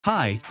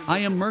Hi, I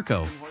am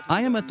Mirco.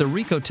 I am at the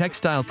RICOH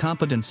Textile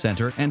Competence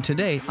Center, and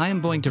today I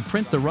am going to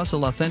print the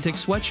Russell Authentic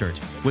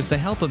sweatshirt with the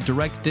help of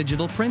direct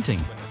digital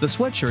printing. The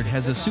sweatshirt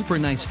has a super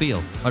nice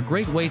feel, a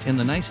great weight, and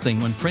the nice thing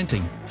when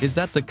printing is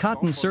that the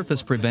cotton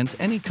surface prevents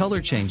any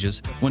color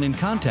changes when in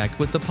contact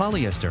with the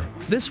polyester.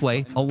 This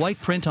way, a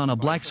white print on a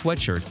black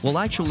sweatshirt will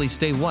actually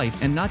stay white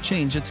and not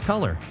change its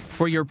color.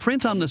 For your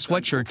print on the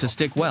sweatshirt to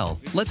stick well,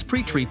 let's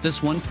pre-treat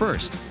this one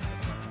first.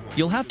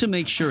 You'll have to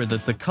make sure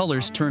that the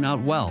colors turn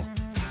out well.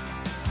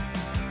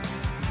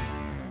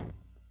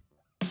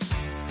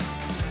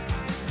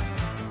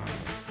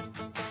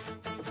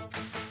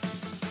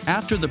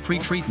 After the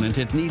pre-treatment,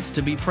 it needs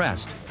to be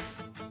pressed.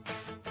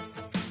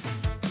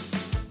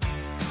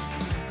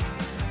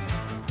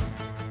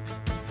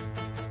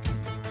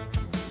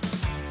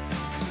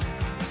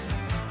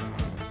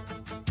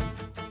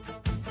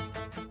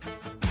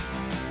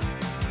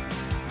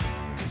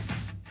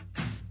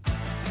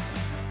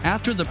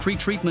 After the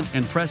pre-treatment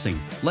and pressing,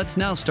 let's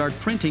now start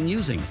printing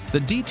using the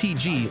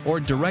DTG or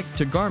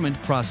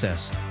direct-to-garment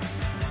process.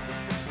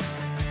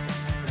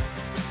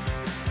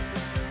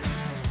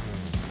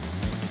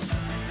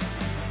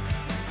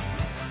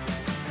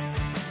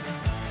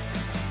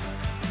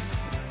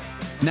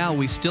 Now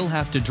we still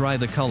have to dry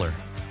the color.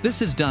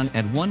 This is done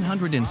at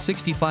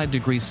 165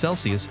 degrees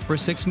Celsius for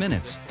 6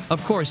 minutes.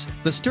 Of course,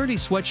 the sturdy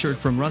sweatshirt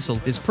from Russell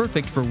is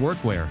perfect for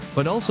workwear,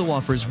 but also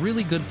offers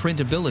really good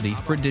printability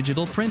for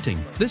digital printing.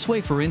 This way,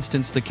 for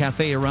instance, the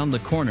cafe around the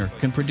corner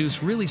can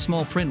produce really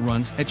small print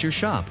runs at your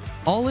shop.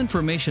 All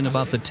information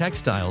about the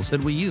textiles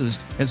that we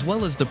used, as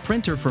well as the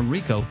printer from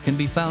RICOH, can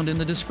be found in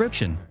the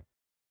description.